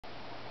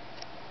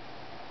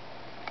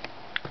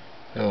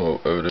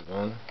Hello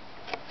everyone,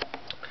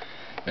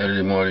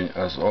 early morning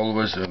as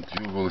always, and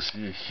you will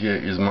see here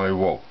is my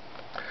wall.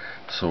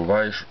 So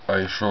why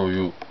I show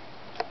you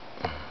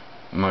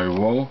my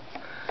wall?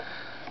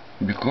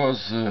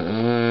 Because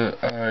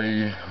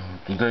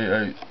today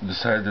I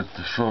decided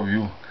to show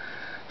you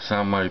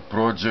some my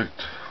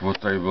project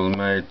what I will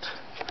make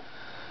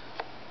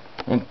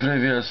on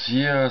previous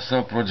year.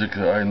 Some project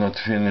I not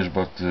finished,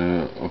 but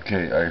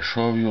okay, I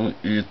show you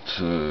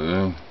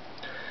it,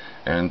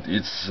 and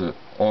it's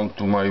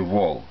onto my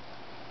wall.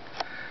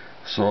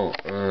 So,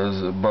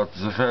 but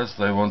the first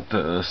I want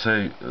to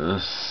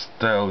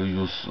tell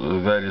you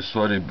very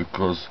sorry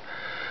because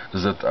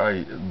that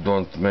I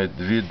don't make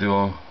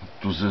video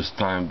to this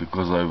time,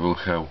 because I will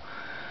have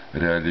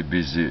really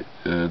busy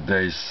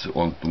days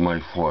onto my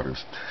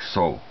forest.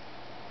 So,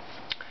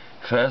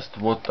 first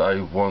what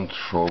I want to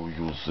show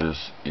you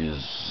this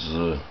is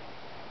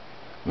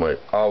my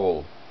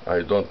owl.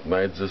 I don't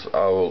make this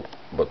owl,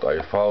 but I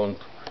found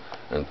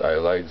and I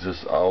like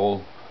this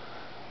owl,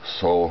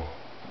 so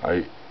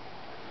I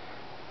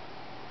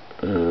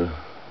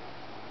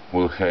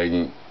will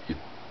hang it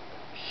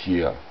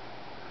here.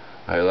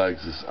 I like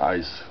this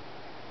eyes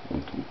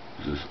onto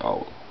this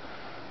owl.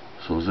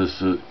 So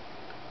this is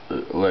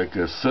like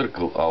a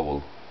circle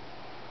owl.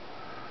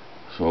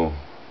 So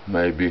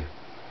maybe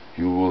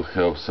you will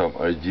have some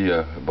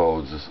idea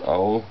about this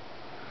owl,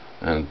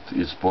 and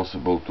it's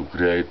possible to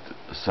create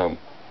some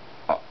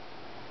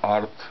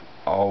art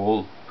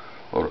owl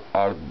or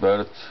art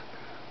birds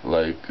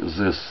like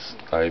this,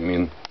 I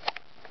mean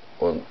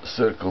on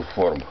circle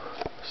form.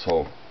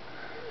 So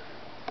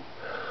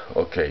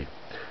okay,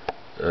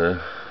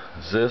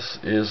 this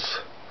is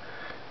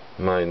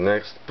my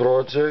next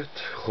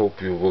project.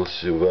 Hope you will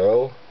see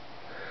well.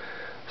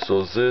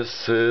 So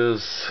this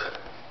is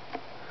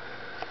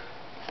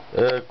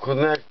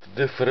connect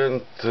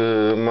different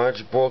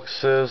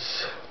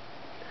matchboxes.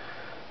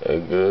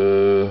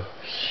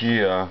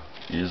 Here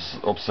is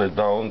upside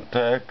down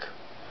tag,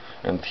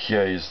 and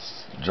here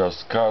is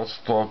just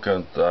cardstock,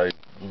 and I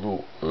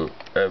glue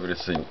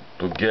everything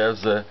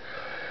together.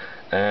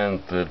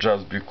 And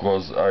just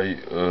because I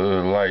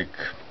like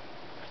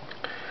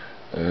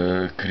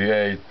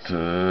create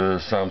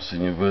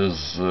something with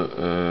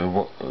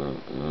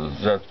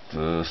that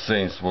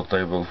things what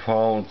I will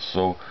found,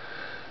 so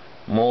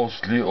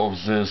mostly of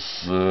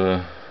this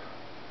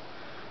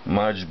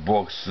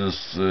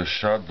matchboxes,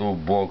 shadow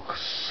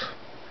box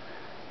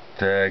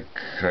tag,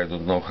 I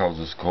don't know how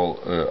this called,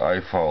 I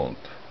found.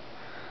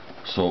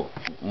 So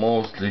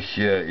mostly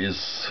here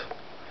is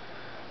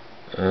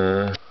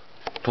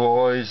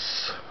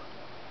toys,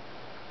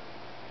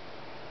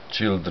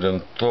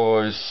 children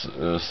toys,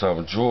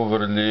 some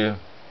jewelry,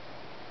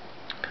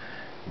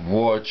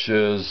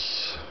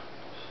 watches,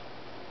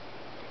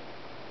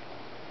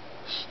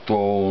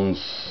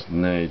 stones,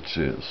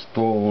 nature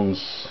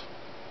stones.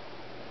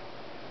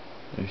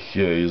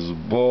 Here is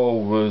bow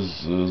with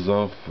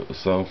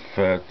some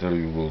feather.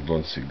 You will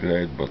don't see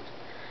great, but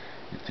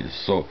it is.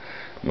 So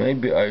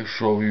maybe I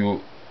show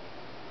you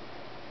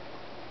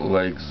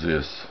like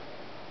this: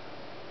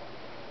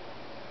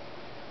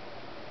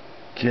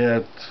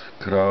 cat,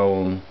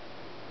 crown,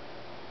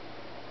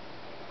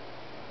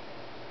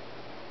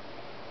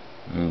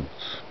 and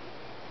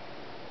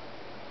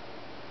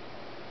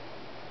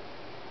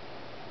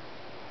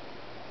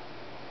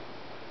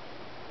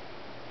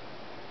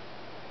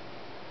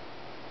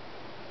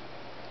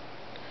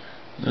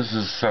this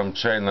is some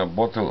china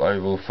bottle I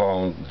will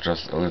found,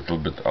 just a little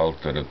bit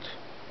altered.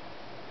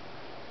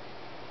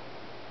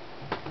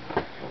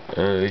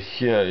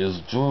 Here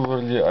is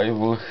jewelry I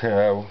will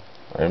have.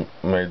 I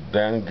made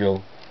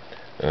dangle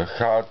a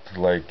hat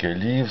like a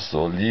leaves,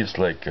 or leaves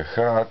like a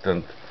hat,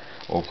 and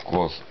of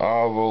course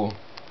owl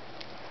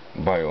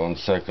buy on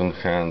second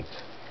hand.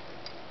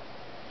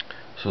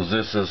 So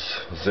this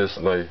is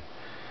my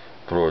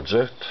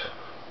project.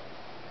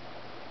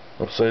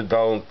 Upside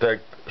down tag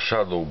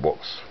shadow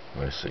box,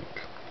 I think.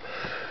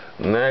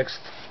 Next,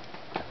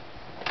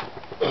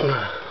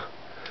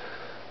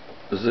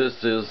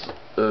 this is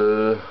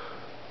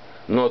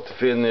not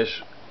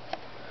finished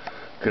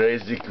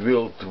crazy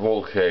quilt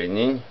wall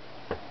hanging.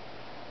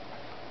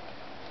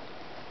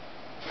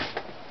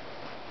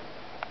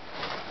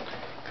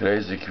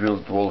 Crazy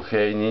quilt wall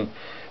hanging,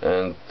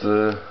 and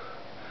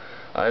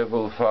I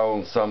will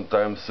found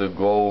sometimes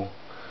ago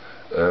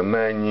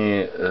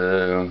many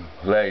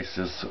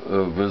laces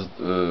with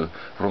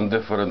from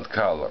different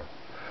color.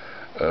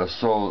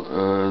 So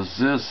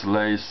this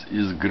lace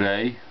is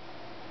gray.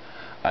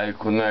 I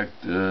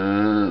connect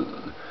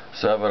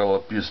several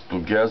pieces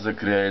together,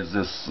 create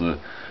this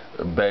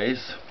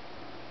base,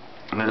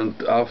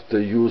 and after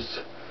use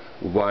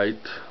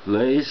white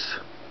lace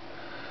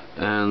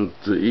and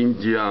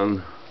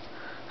Indian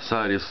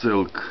sari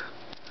silk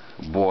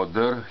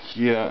border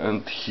here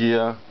and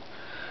here,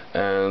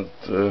 and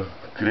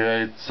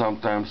create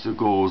sometimes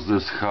ago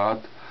this hat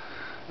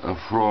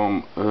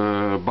from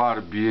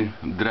Barbie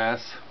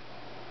dress.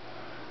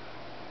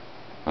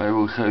 I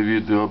will have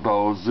video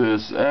about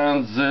this,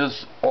 and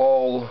this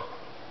all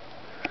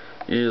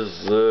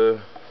is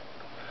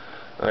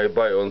I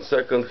buy on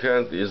second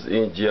hand, is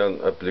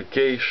Indian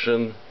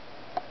application.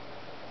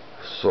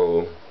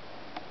 So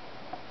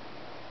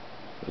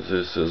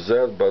this is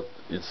that, but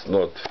it's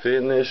not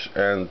finished.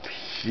 And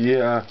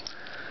here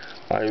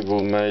I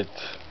will make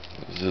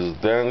these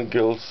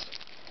dangles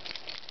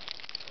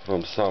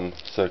from some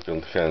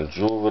second-hand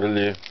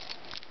jewelry.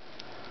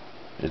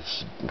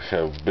 It's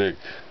have big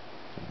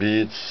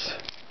beads.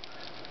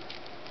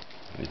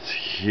 It's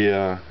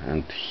here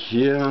and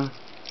here,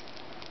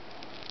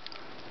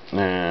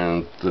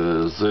 and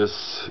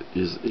this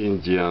is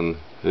Indian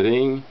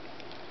ring,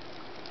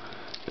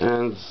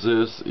 and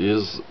this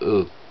is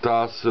a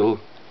tassel,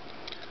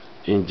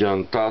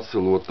 Indian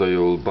tassel, what I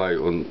will buy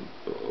on,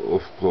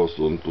 of course,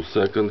 onto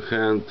second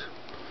hand.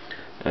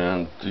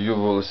 And you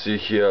will see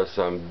here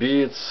some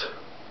beads,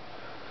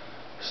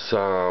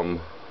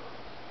 some,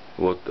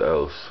 what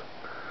else,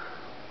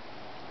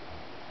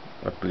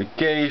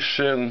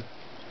 application,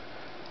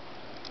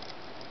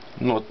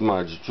 not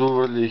much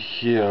jewelry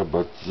here,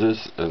 but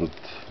this and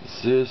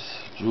this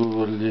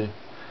jewelry.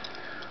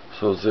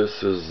 So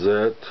this is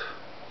that,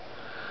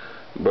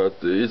 but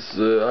it's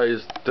I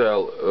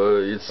tell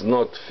it's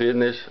not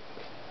finished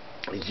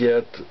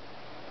yet.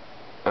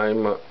 I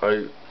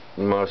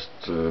must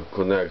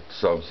connect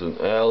something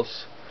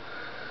else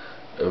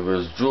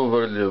with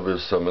jewelry,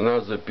 with some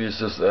other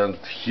pieces. And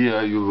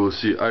here you will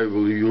see I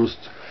will use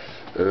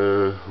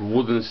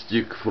wooden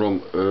stick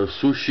from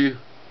sushi.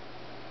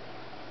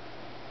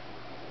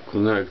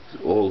 Connect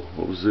all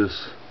of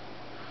this,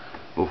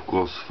 of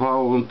course,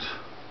 found.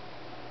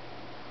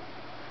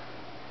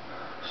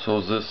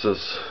 So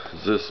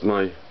this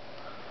my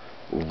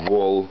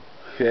wall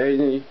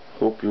hanging.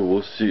 Hope you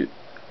will see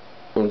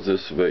on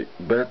this way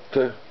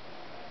better.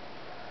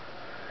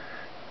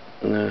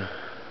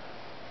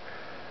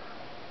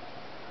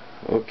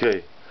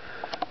 Okay,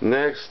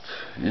 next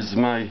is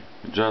my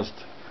just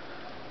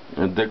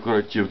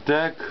decorative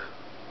tag,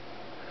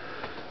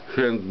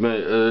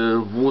 handmade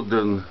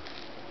wooden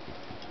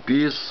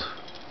piece,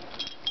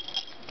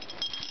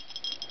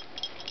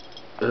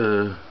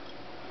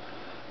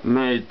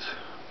 made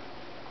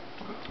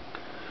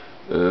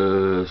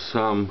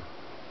some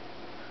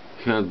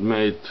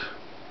handmade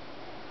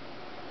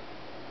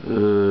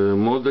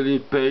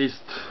modeling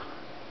paste.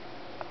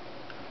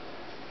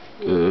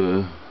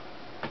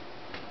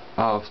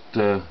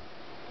 After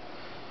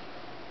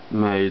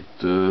made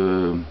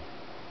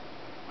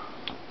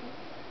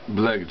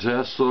black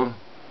gesso,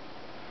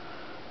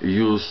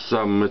 use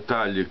some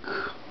metallic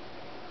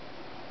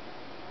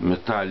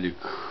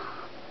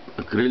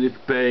acrylic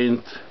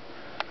paint,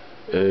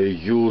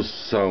 use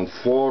some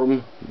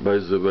form, by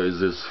the way,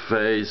 this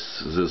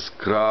face, this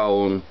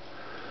crown,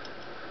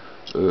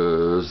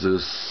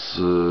 this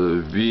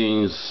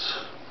wings,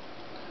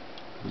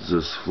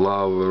 this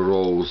flower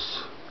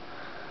rose,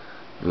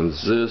 and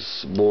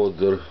this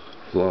border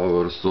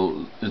flower.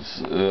 So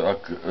it's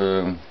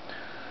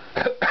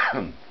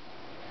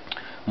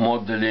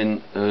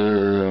modeling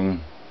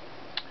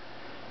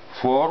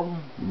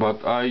form,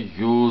 but I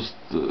used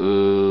a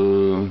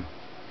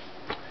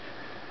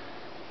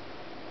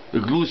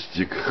glue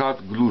stick,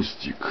 hot glue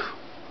stick,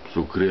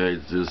 to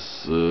create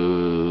this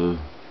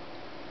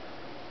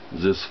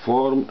this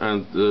form.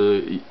 And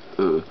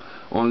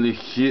only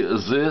here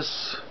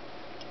this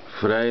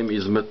frame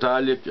is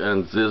metallic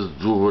and this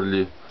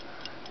jewelry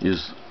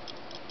is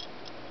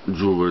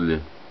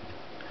jewelry.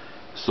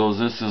 So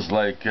this is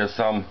like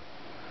some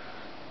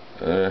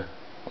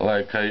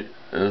like I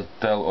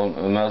tell on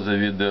another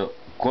video,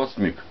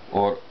 cosmic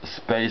or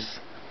space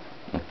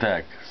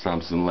tag,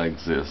 something like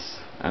this.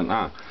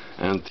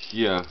 And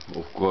here,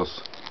 of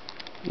course,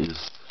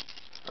 is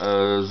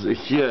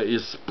here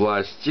is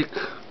plastic.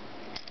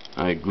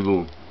 I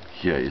glue.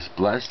 Here is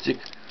plastic,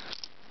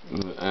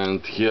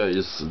 and here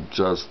is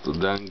just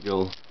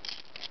dangle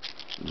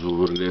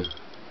jewelry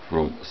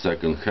from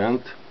second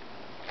hand.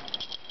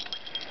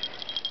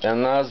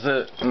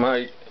 Another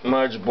my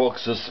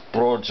Matchboxes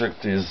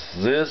project is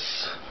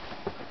this.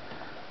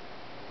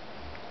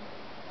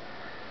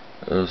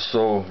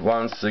 So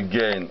once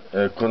again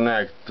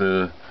connect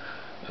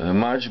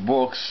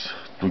matchbox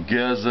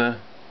together,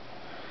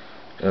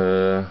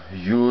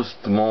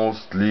 used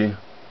mostly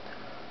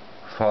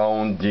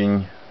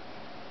founding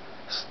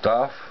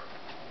stuff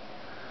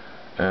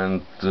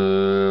and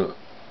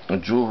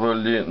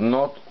jewelry,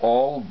 not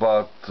all,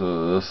 but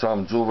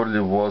some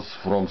jewelry was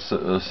from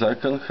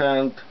second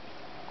hand,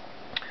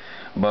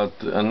 but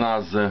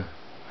another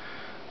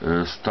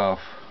stuff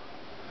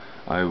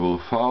I will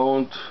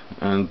found,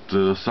 and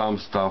some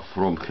stuff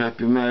from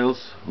Happy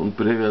Mails from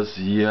previous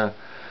year.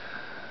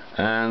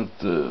 And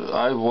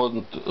I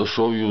want to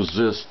show you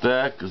this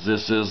tag.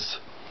 This is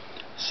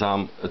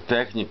some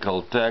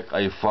technical tag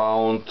I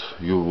found,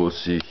 you will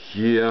see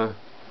here.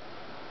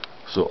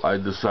 So I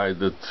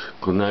decided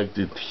connect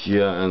it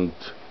here and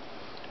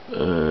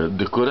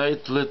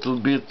decorate a little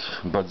bit,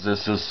 but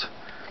this is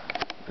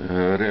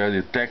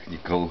really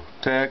technical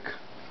tag.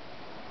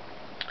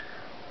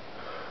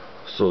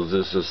 So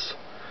this is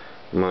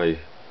my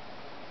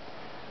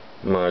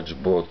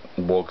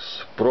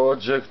matchbox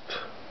project.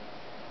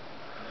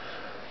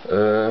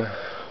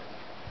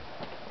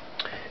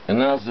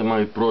 Another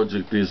my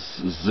project is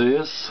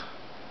this.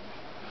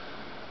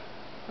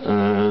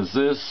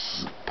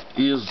 This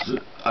is,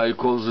 I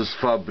call this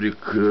fabric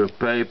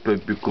paper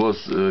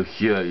because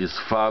here is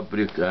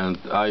fabric and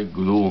I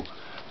glue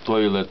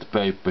toilet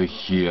paper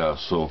here,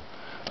 so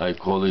I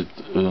call it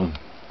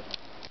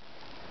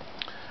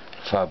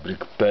fabric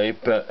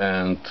paper,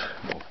 and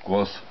of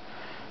course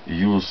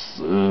use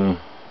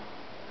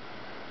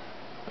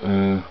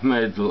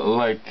made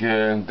like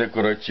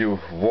decorative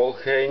wall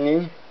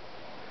hanging,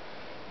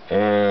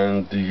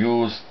 and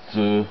used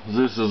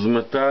this is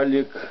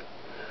metallic,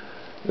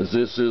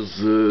 this is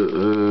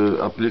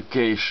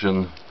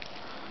application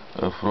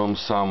from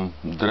some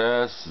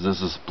dress,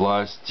 this is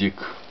plastic,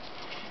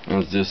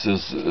 and this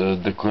is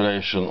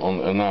decoration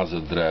on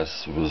another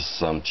dress with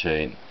some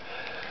chain.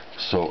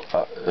 So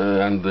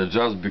and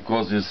just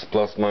because it's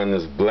plus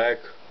minus black,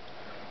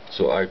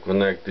 so I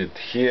connect it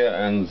here,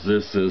 and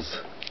this is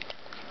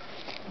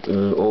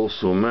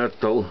also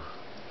metal,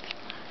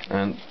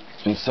 and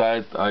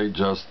inside I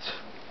just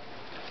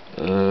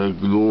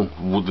glue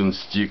wooden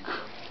stick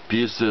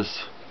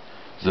pieces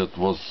that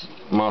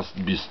must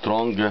be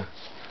stronger.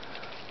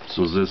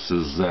 So this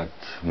is that,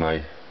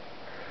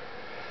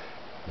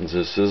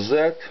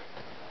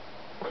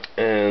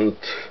 and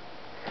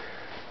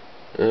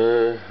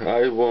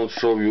I want to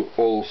show you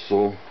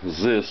also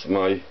this,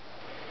 my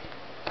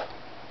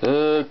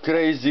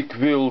crazy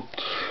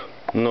quilt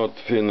not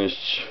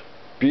finished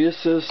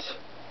pieces.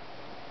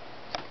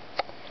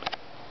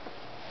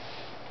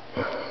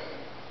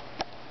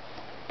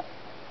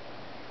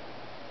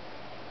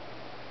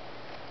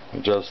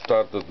 Just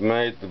started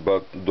made,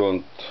 but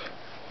don't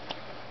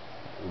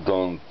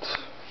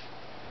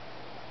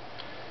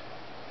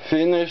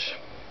finish,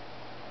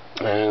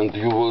 and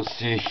you will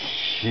see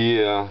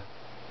here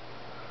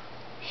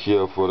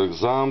for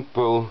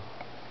example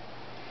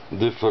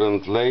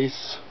different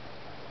lace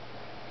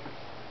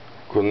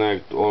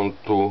connect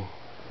onto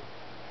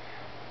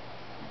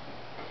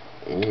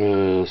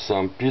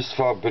some piece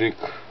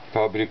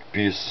fabric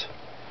piece,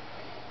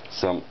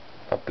 some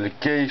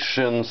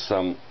application,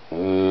 some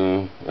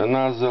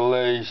another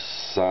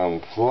lace, some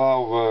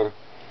flower,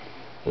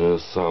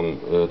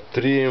 some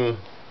trim,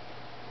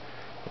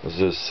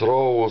 this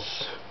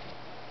rose.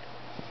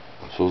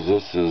 So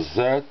this is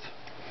that,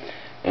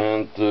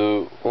 and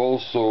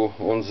also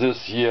on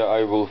this here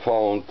I will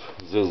found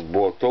this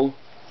bottle.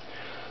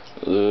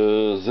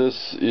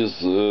 This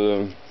is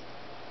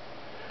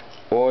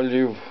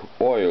olive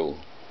oil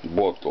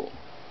bottle.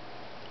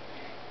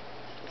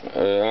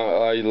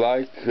 I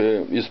like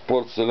is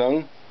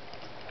porcelain.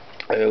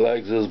 I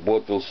like this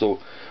bottle, so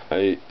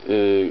I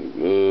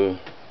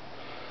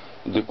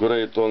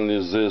decorate only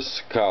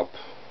this cup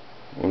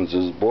on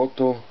this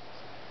bottle.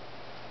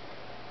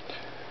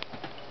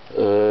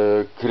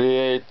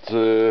 Create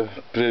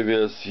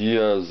previous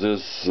year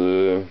this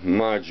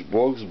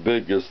matchbox,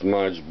 biggest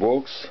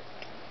matchbox.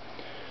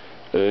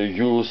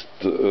 Used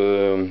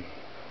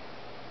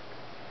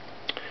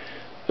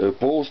a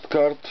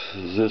postcard.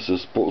 This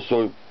is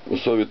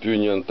Soviet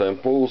Union time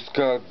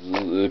postcard.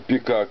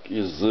 Peacock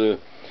is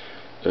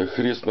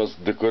Christmas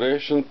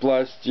decoration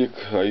plastic.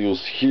 I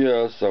use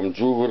here some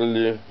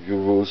jewelry. You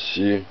will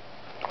see.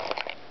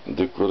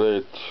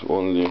 Decorate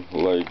only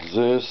like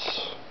this.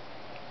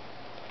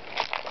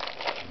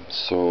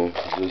 So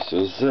this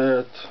is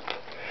that,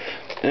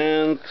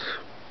 and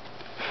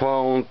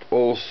found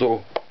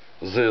also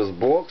this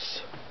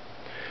box,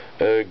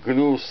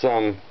 glue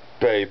some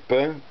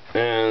paper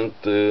and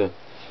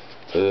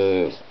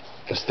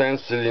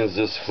stenciling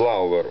this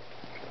flower.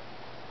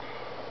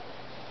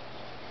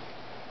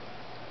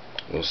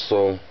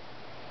 So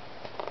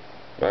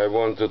I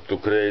wanted to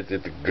create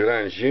it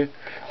grungy,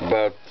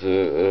 but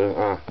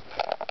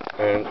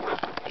and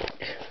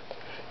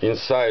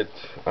inside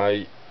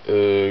I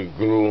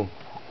glue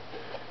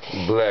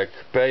black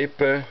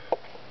paper,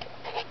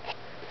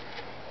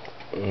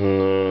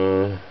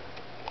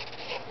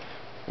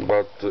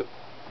 but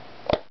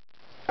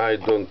I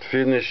don't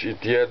finish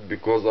it yet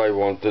because I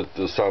wanted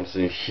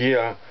something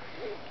here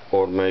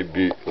or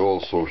maybe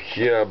also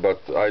here,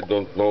 but I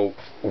don't know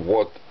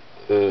what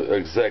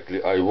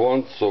exactly I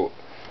want, so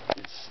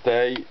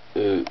stay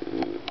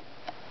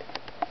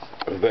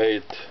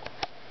wait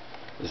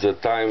the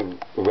time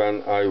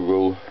when I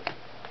will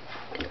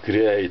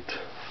create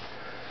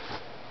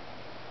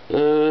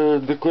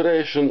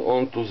decoration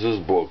onto this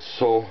box.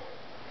 So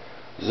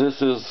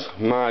this is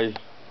my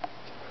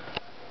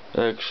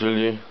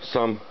actually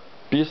some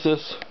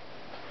pieces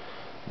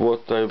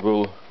what I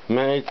will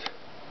make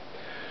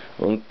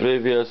on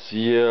previous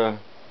year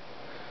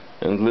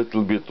and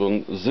little bit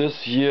on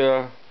this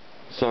year.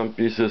 Some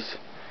pieces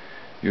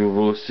you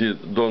will see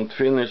don't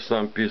finish,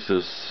 some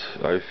pieces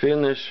I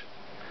finish,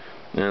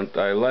 and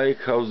I like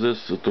how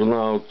this turned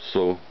out.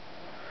 So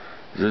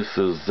this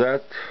is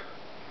that,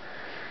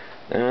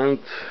 and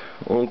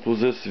onto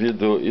this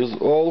video is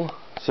all.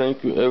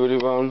 Thank you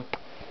everyone,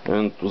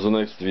 and to the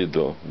next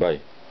video.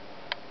 Bye.